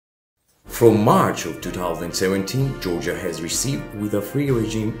From March of 2017, Georgia has received with a free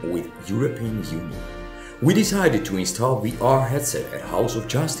regime with European Union. We decided to install VR headset at House of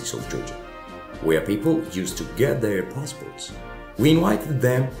Justice of Georgia, where people used to get their passports. We invited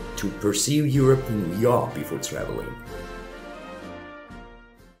them to perceive Europe in VR before traveling.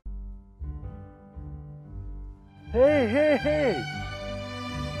 Hey!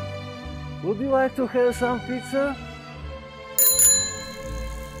 Would you like to have some pizza?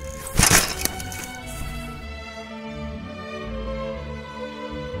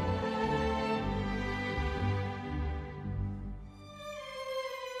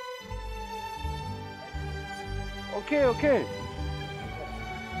 Okay.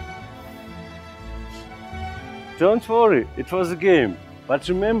 Don't worry, it was a game. But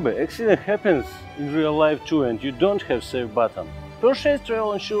remember, accident happens in real life too, and you don't have save button. Purchase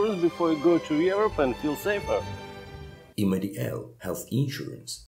travel insurance before you go to Europe and feel safer. iMedia Health Insurance.